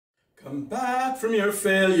Come back from your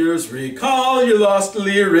failures, recall your lost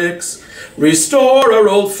lyrics, restore our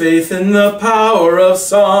old faith in the power of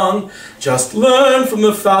song. Just learn from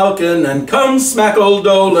the falcon and come smack old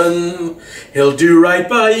Dolan. He'll do right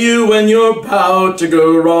by you when you're about to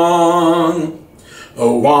go wrong.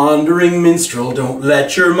 O wandering minstrel, don't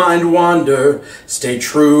let your mind wander. Stay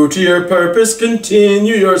true to your purpose,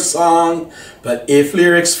 continue your song. But if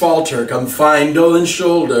lyrics falter, come find Dolan's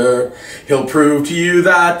shoulder. He'll prove to you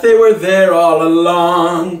that they were there all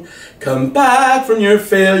along. Come back from your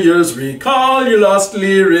failures, recall your lost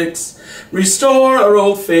lyrics, restore our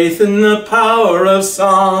old faith in the power of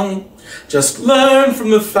song. Just learn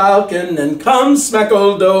from the falcon and come smack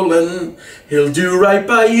old Dolan. He'll do right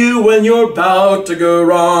by you when you're about to go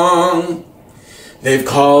wrong. They've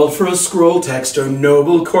called for a scroll text, O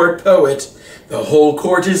noble court poet. The whole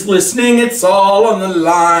court is listening, it's all on the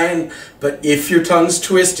line. But if your tongue's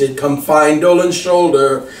twisted, come find Dolan's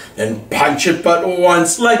shoulder, then punch it but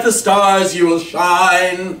once, like the stars you will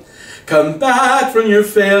shine. Come back from your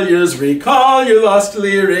failures, recall your lost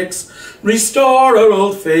lyrics, restore our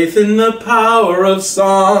old faith in the power of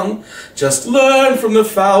song. Just learn from the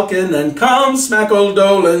falcon and come smack old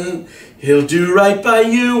Dolan. He'll do right by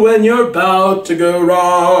you when you're about to go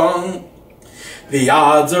wrong. The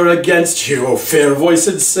odds are against you, O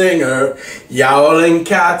fair-voiced singer, yowling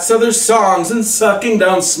cats, other songs, and sucking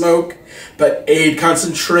down smoke. But aid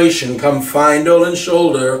concentration, come find Dolan's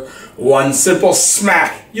shoulder. One simple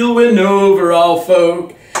smack, you'll win over all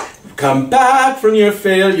folk. Come back from your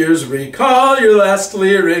failures, recall your last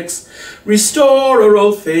lyrics, restore our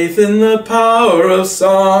old faith in the power of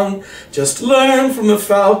song. Just learn from the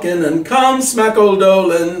falcon and come smack old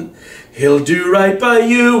Dolan. He'll do right by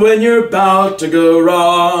you when you're about to go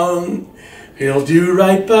wrong. He'll do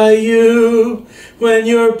right by you when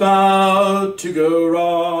you're about to go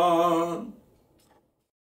wrong.